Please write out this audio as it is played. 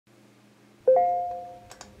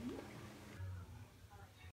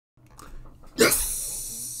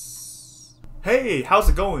Hey, how's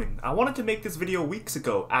it going? I wanted to make this video weeks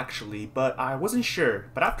ago actually, but I wasn't sure.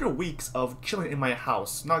 But after weeks of chilling in my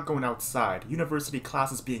house, not going outside, university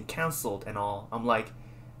classes being cancelled and all, I'm like,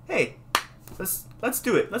 hey, let's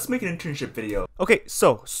do it. Let's make an internship video. Okay,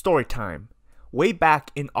 so story time. Way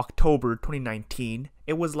back in October 2019,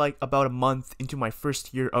 it was like about a month into my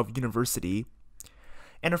first year of university,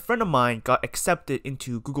 and a friend of mine got accepted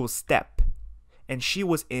into Google STEP, and she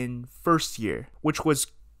was in first year, which was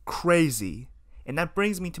crazy. And that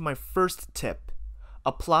brings me to my first tip.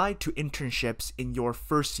 Apply to internships in your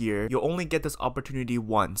first year. You'll only get this opportunity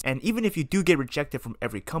once, and even if you do get rejected from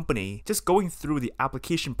every company, just going through the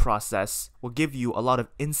application process will give you a lot of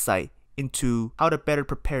insight into how to better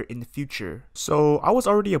prepare in the future. So I was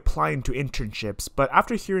already applying to internships, but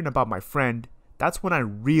after hearing about my friend, that's when I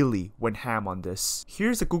really went ham on this.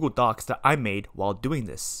 Here's the Google Docs that I made while doing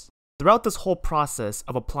this. Throughout this whole process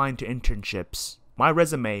of applying to internships, my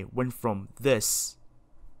resume went from this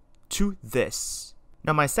to this.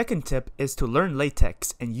 Now my second tip is to learn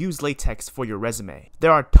LaTeX and use LaTeX for your resume.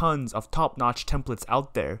 There are tons of top-notch templates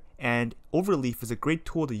out there, and Overleaf is a great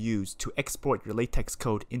tool to use to export your LaTeX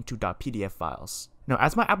code into .pdf files. Now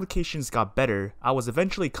as my applications got better, I was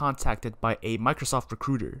eventually contacted by a Microsoft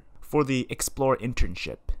recruiter for the Explore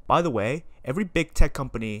internship. By the way, every big tech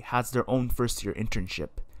company has their own first year internship.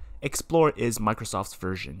 Explore is Microsoft's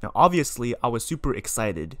version. Now obviously I was super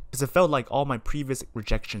excited because it felt like all my previous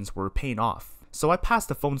rejections were paying off. So I passed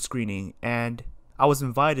the phone screening and I was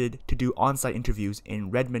invited to do on-site interviews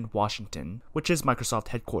in Redmond, Washington, which is Microsoft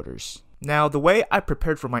headquarters. Now the way I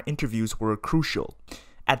prepared for my interviews were crucial.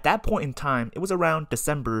 At that point in time, it was around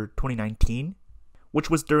December 2019,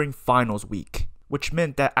 which was during finals week, which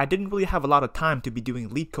meant that I didn't really have a lot of time to be doing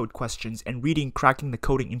lead code questions and reading Cracking the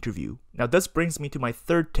Coding interview. Now this brings me to my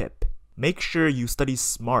third tip. Make sure you study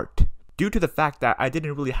smart. Due to the fact that I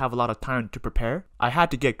didn't really have a lot of time to prepare, I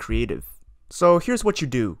had to get creative. So here's what you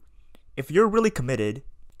do. If you're really committed,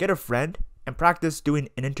 get a friend and practice doing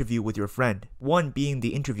an interview with your friend, one being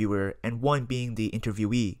the interviewer and one being the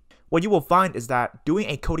interviewee. What you will find is that doing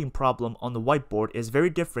a coding problem on the whiteboard is very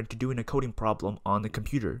different to doing a coding problem on the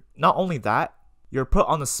computer. Not only that, you're put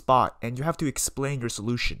on the spot and you have to explain your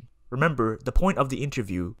solution. Remember, the point of the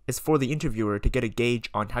interview is for the interviewer to get a gauge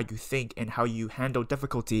on how you think and how you handle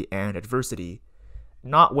difficulty and adversity,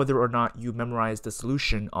 not whether or not you memorize the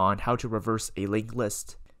solution on how to reverse a linked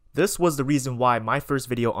list. This was the reason why my first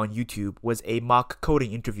video on YouTube was a mock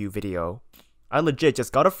coding interview video. I legit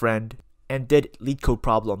just got a friend and did lead code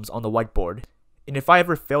problems on the whiteboard. And if I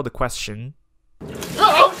ever failed a question,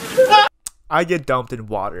 I get dumped in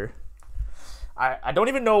water. I don't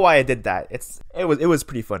even know why I did that. It was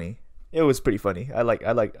pretty funny. It was pretty funny.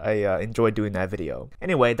 I enjoyed doing that video.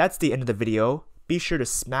 Anyway, that's the end of the video. Be sure to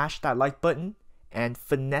smash that like button and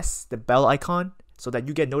finesse the bell icon so that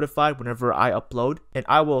you get notified whenever I upload. And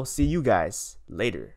I will see you guys later.